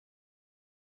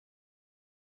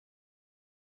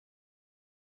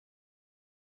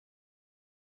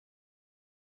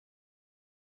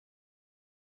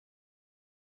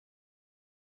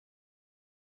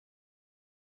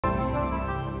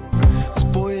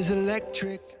is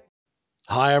electric.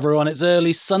 Hi everyone, it's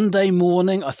early Sunday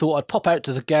morning. I thought I'd pop out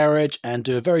to the garage and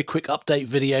do a very quick update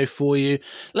video for you,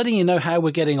 letting you know how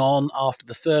we're getting on after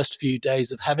the first few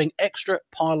days of having extra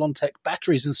Pylontech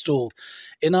batteries installed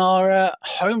in our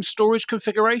home storage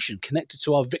configuration connected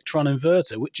to our Victron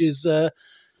inverter, which is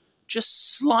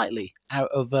just slightly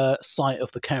out of sight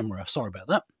of the camera. Sorry about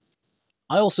that.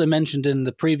 I also mentioned in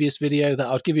the previous video that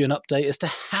I'd give you an update as to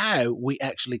how we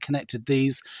actually connected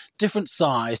these different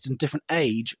sized and different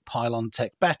age Pylontech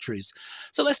batteries.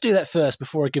 So let's do that first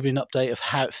before I give you an update of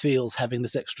how it feels having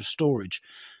this extra storage.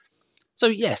 So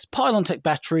yes, Pylontech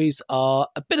batteries are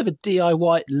a bit of a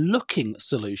DIY looking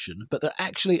solution, but they're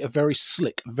actually a very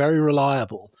slick, very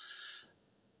reliable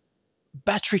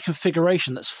battery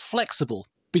configuration that's flexible,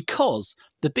 because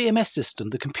the BMS system,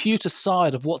 the computer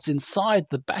side of what's inside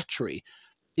the battery,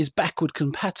 is backward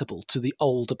compatible to the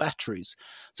older batteries.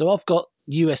 So I've got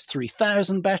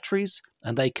US3000 batteries,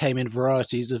 and they came in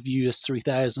varieties of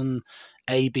US3000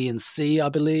 A, B and C, I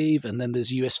believe, and then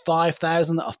there's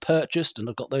US5000 that I've purchased, and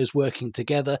I've got those working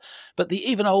together. But the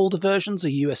even older versions are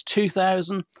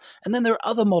US2000, and then there are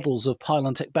other models of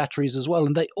Pylontech batteries as well,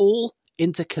 and they all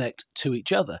interconnect to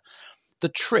each other. The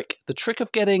trick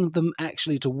of getting them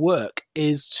actually to work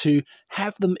is to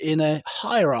have them in a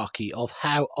hierarchy of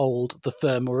how old the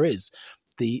firmware is,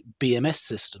 the BMS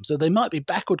system. So they might be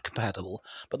backward compatible,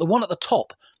 but the one at the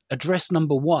top, address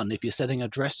number 1 if you're setting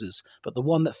addresses, but the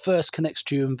one that first connects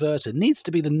to your inverter needs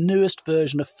to be the newest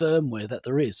version of firmware that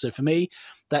there is. So for me,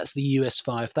 that's the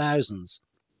US5000s.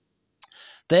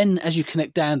 Then as you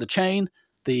connect down the chain,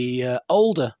 the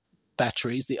older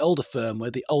batteries, the older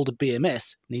firmware, the older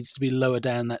BMS needs to be lower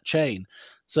down that chain.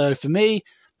 So for me,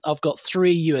 I've got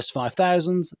 3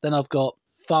 US5000s, then I've got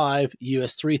 5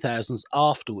 US3000s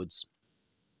afterwards.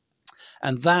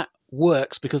 And that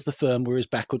works because the firmware is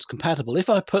backwards compatible. If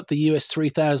I put the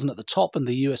US3000 at the top and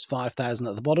the US5000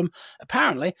 at the bottom,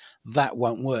 apparently that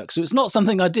won't work. So it's not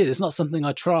something I did, it's not something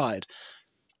I tried.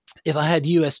 If I had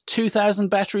US2000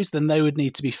 batteries, then they would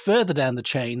need to be further down the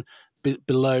chain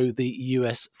below the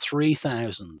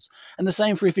US3000s. And the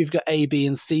same for if you've got A, B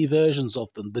and C versions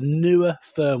of them. The newer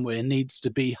firmware needs to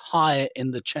be higher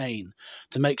in the chain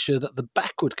to make sure that the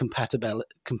backward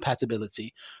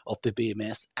compatibility of the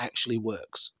BMS actually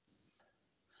works.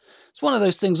 It's one of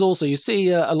those things also, you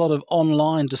see a lot of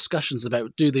online discussions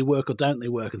about do they work or don't they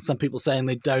work, and some people saying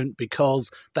they don't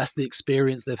because that's the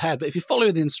experience they've had. But if you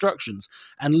follow the instructions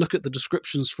and look at the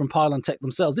descriptions from Pylontech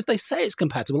themselves, if they say it's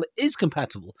compatible, it is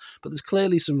compatible, but there's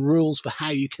clearly some rules for how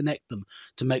you connect them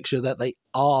to make sure that they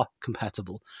are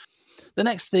compatible. The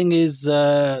next thing is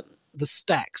the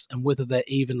stacks and whether they're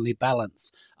evenly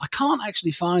balanced. I can't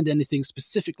actually find anything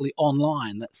specifically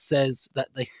online that says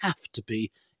that they have to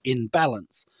be in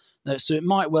balance. No, so it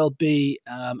might well be,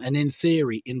 and in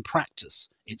theory, in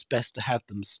practice, it's best to have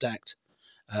them stacked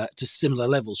to similar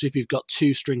levels. So if you've got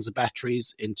 2 strings of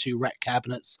batteries in 2 rack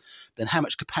cabinets, then how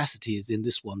much capacity is in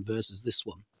this one versus this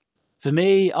one? For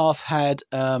me, I've had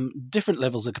different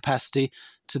levels of capacity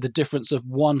to the difference of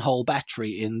 1 whole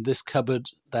battery in this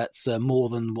cupboard that's more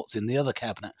than what's in the other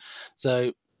cabinet.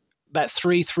 So about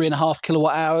 3.5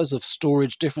 kilowatt hours of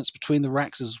storage difference between the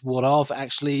racks is what I've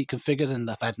actually configured, and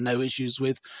I've had no issues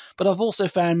with. But I've also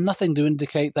found nothing to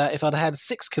indicate that if I'd had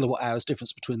 6 kilowatt hours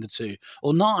difference between the two,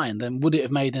 or 9, then would it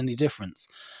have made any difference?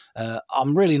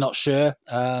 I'm really not sure.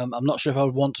 I'm not sure if I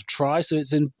would want to try, so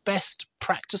it's in best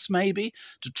practice maybe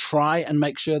to try and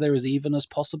make sure they're as even as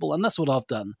possible, and that's what I've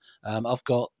done. I've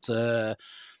got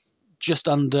just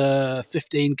under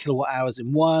 15 kilowatt hours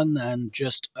in one and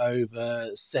just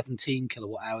over 17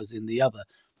 kilowatt hours in the other.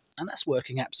 And that's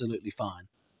working absolutely fine.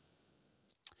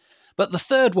 But the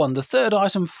third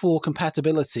item for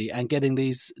compatibility and getting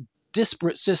these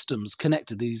disparate systems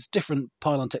connected, these different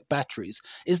Pylontech batteries,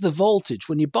 is the voltage.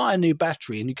 When you buy a new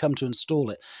battery and you come to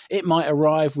install it, it might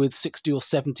arrive with 60 or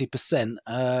 70%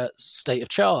 state of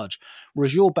charge,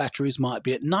 whereas your batteries might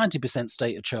be at 90%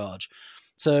 state of charge.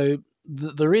 So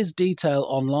there is detail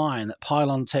online that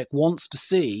Pylontech wants to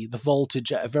see the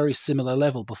voltage at a very similar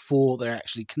level before they're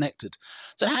actually connected.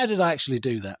 So how did I actually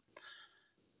do that?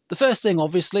 The first thing,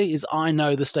 obviously, is I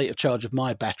know the state of charge of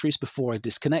my batteries before I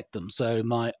disconnect them. So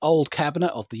my old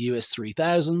cabinet of the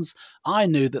US3000s, I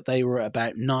knew that they were at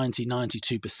about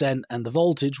 90-92%, and the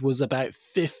voltage was about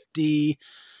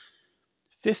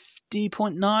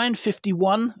 50.9,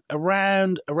 51,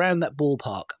 around that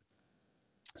ballpark.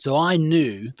 So I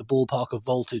knew the ballpark of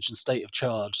voltage and state of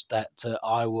charge that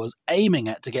I was aiming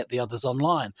at to get the others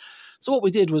online. So what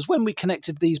we did was when we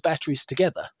connected these batteries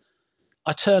together,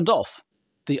 I turned off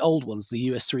the old ones, the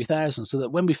US3000, so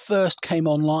that when we first came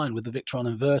online with the Victron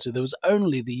inverter, there was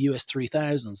only the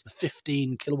US3000s, the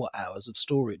 15 kilowatt hours of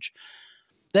storage.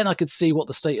 Then I could see what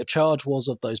the state of charge was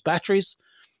of those batteries,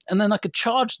 and then I could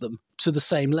charge them to the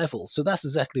same level. So that's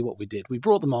exactly what we did. We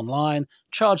brought them online,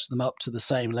 charged them up to the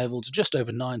same level, to just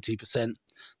over 90%,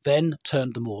 then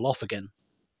turned them all off again.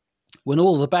 When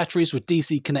all the batteries were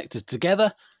DC connected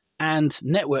together and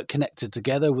network connected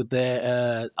together with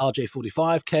their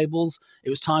RJ45 cables, it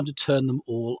was time to turn them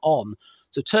all on.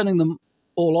 So turning them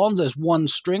all on, there's one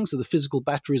string, so the physical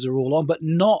batteries are all on, but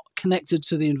not connected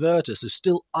to the inverter, so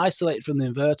still isolated from the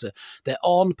inverter. They're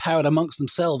on, powered amongst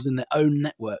themselves in their own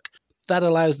network. That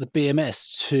allows the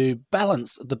BMS to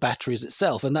balance the batteries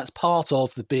itself, and that's part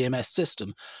of the BMS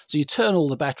system. So you turn all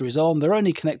the batteries on, they're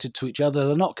only connected to each other,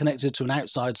 they're not connected to an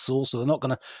outside source, so they're not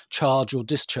going to charge or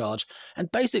discharge,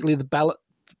 and basically the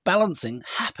balancing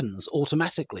happens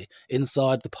automatically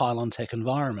inside the Pylontech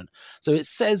environment. So it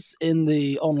says in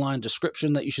the online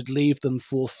description that you should leave them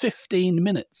for 15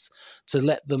 minutes to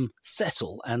let them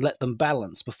settle and let them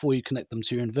balance before you connect them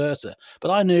to your inverter.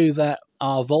 But I knew that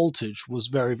our voltage was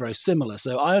very, very similar,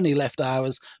 so I only left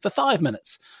ours for 5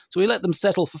 minutes. So we let them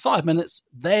settle for 5 minutes,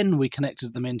 then we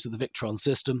connected them into the Victron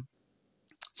system.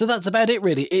 So that's about it,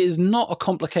 really. It is not a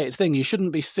complicated thing. You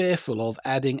shouldn't be fearful of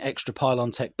adding extra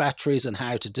Pylontech batteries and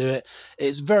how to do it.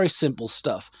 It's very simple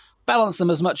stuff. Balance them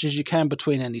as much as you can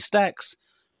between any stacks.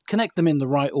 Connect them in the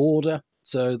right order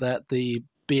so that the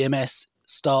BMS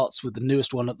starts with the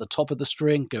newest one at the top of the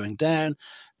string going down,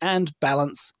 and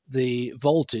balance the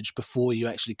voltage before you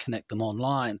actually connect them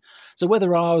online. So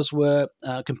whether ours were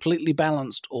completely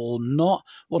balanced or not,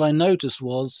 what I noticed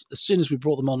was as soon as we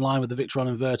brought them online with the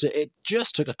Victron inverter, it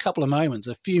just took a couple of moments,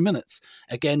 a few minutes,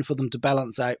 again, for them to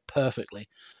balance out perfectly.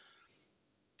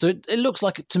 So it looks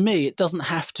like, to me, it doesn't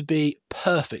have to be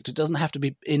perfect. It doesn't have to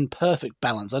be in perfect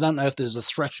balance. I don't know if there's a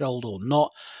threshold or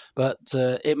not, but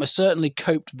it most certainly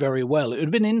coped very well. It would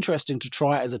have been interesting to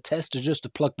try it as a tester, just to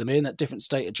plug them in at different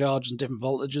state of charge and different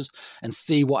voltages and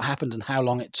see what happened and how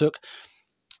long it took.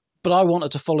 But I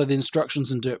wanted to follow the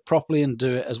instructions and do it properly and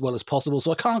do it as well as possible,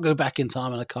 so I can't go back in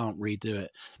time and I can't redo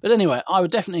it. But anyway, I would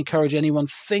definitely encourage anyone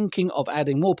thinking of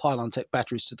adding more Pylontech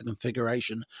batteries to the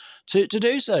configuration to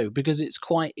do so, because it's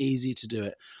quite easy to do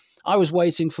it. I was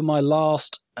waiting for my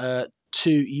last 2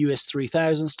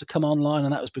 US3000s to come online,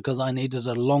 and that was because I needed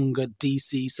a longer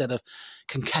DC set of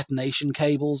concatenation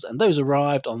cables, and those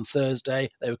arrived on Thursday.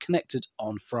 They were connected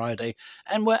on Friday,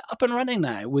 and we're up and running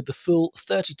now with the full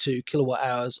 32 kilowatt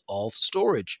hours of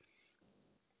storage.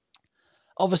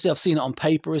 Obviously, I've seen it on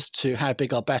paper as to how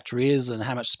big our battery is and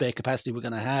how much spare capacity we're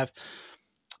going to have,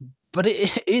 but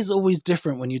it is always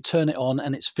different when you turn it on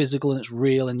and it's physical and it's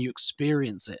real and you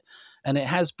experience it. And it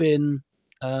has been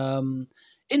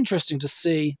interesting to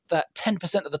see that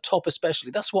 10% of the top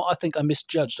especially, that's what I think I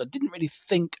misjudged. I didn't really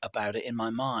think about it in my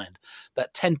mind,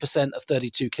 that 10% of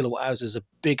 32 kilowatt hours is a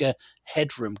bigger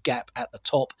headroom gap at the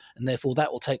top, and therefore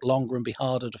that will take longer and be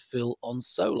harder to fill on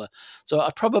solar. So I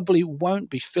probably won't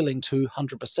be filling to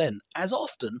 100% as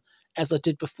often as I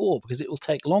did before, because it will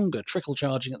take longer, trickle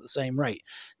charging at the same rate,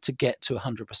 to get to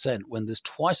 100% when there's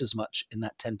twice as much in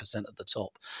that 10% at the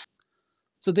top.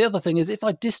 So the other thing is, if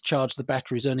I discharge the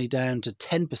batteries only down to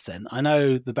 10%, I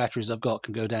know the batteries I've got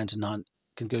can go down to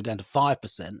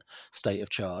 5% state of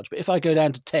charge. But if I go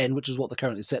down to 10, which is what they're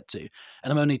currently set to,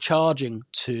 and I'm only charging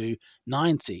to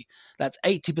 90, that's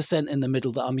 80% in the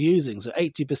middle that I'm using. So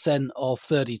 80% of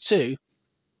 32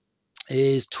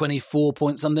 is 24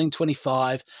 point something,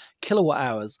 25 kilowatt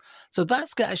hours. So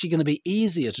that's actually going to be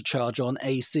easier to charge on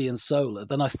AC and solar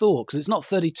than I thought, because it's not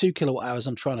 32 kilowatt hours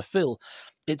I'm trying to fill.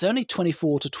 It's only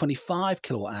 24 to 25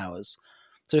 kilowatt hours.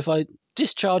 So if I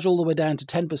discharge all the way down to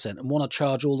 10% and want to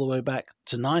charge all the way back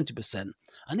to 90%,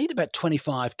 I need about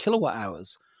 25 kilowatt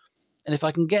hours. And if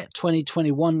I can get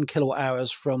 21 kilowatt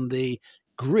hours from the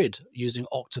grid using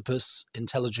Octopus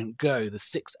Intelligent Go, the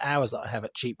 6 hours that I have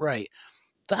at cheap rate,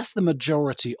 that's the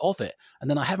majority of it. And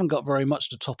then I haven't got very much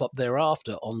to top up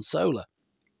thereafter on solar.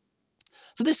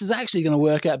 So this is actually going to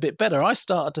work out a bit better. I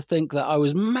started to think that I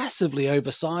was massively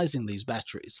oversizing these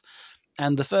batteries.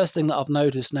 And the first thing that I've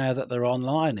noticed now that they're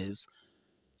online is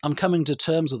I'm coming to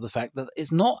terms with the fact that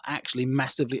it's not actually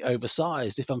massively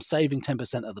oversized. If I'm saving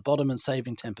 10% at the bottom and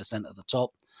saving 10% at the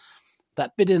top,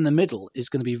 that bit in the middle is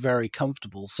going to be very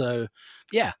comfortable. So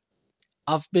yeah,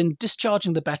 I've been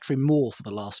discharging the battery more for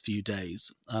the last few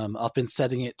days. I've been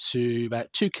setting it to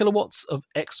about 2 kilowatts of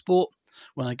export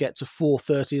when I get to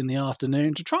 4:30 in the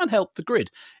afternoon to try and help the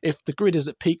grid. If the grid is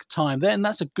at peak time, then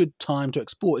that's a good time to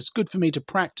export. It's good for me to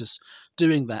practice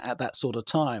doing that at that sort of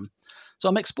time. So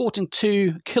I'm exporting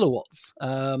 2 kilowatts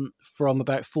from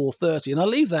about 4:30, and I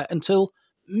leave that until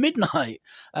midnight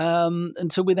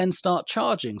until we then start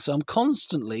charging. So I'm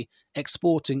constantly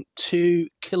exporting 2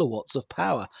 kilowatts of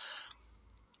power,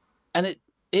 and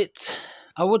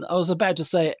I was about to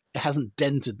say it hasn't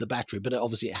dented the battery, but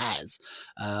obviously it has.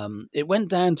 It went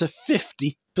down to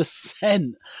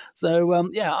 50%. So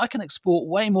yeah, I can export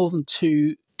way more than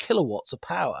 2 kilowatts of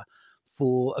power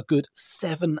for a good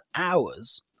 7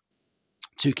 hours.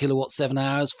 2 kilowatts, 7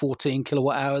 hours, 14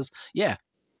 kilowatt hours. Yeah,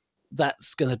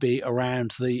 that's going to be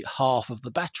around the half of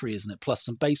the battery, isn't it? Plus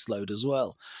some base load as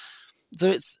well. So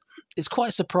it's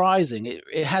quite surprising.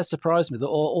 It has surprised me that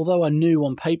although I knew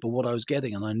on paper what I was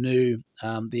getting, and I knew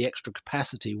the extra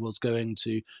capacity was going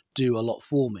to do a lot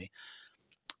for me,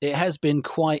 it has been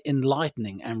quite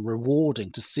enlightening and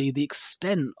rewarding to see the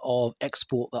extent of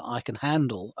export that I can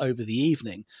handle over the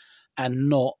evening and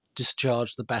not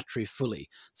discharge the battery fully.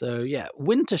 So yeah,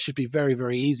 winter should be very,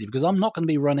 very easy because I'm not going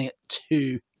to be running at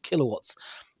 2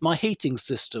 kilowatts. My heating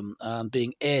system,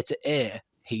 being air-to-air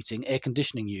heating, air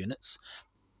conditioning units,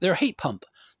 they're a heat pump.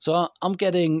 So I'm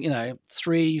getting,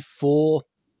 3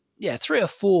 or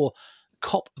 4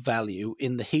 COP value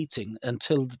in the heating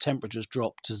until the temperatures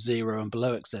drop to 0 and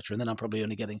below, etc. And then I'm probably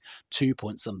only getting 2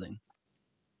 point something.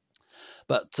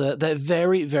 But they're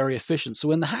very, very efficient. So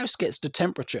when the house gets to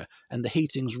temperature and the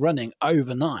heating's running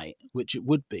overnight, which it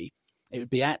would be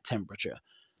at temperature,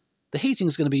 the heating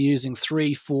is going to be using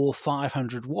 300, 400,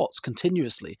 500 watts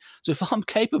continuously. So if I'm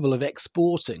capable of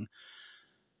exporting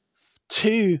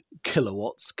 2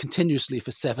 kilowatts continuously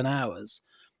for 7 hours,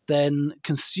 then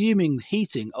consuming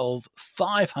heating of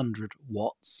 500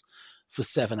 watts for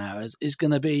 7 hours is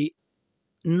going to be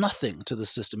nothing to the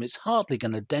system. It's hardly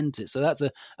going to dent it. So that's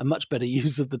a much better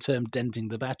use of the term denting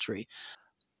the battery.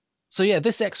 So yeah,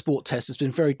 this export test has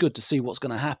been very good to see what's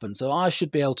going to happen. So I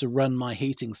should be able to run my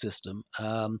heating system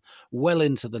well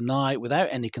into the night without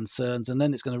any concerns, and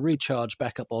then it's going to recharge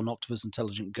back up on Octopus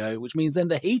Intelligent Go, which means then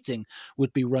the heating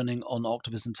would be running on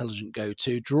Octopus Intelligent Go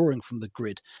too, drawing from the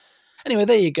grid. Anyway,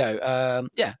 there you go.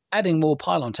 Yeah, adding more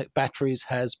Pylontech batteries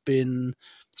it's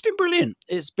been brilliant.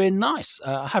 It's been nice.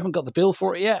 I haven't got the bill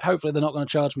for it yet. Hopefully they're not going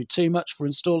to charge me too much for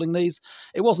installing these.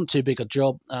 It wasn't too big a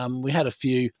job. We had a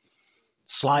few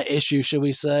slight issue, shall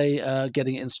we say,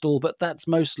 getting it installed, but that's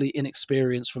mostly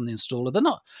inexperience from the installer.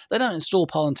 They don't install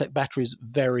Pylontech batteries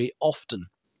very often.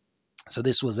 So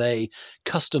this was a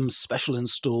custom special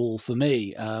install for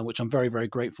me, which I'm very, very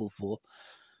grateful for.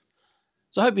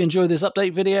 So I hope you enjoyed this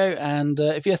update video, and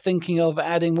if you're thinking of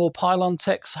adding more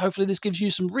Pylontechs, hopefully this gives you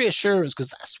some reassurance, because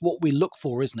that's what we look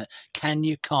for, isn't it? Can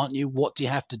you, can't you, what do you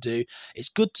have to do? It's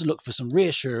good to look for some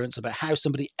reassurance about how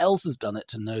somebody else has done it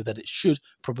to know that it should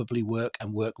probably work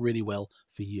and work really well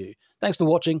for you. Thanks for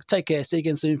watching. Take care. See you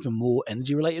again soon for more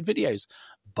energy-related videos.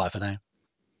 Bye for now.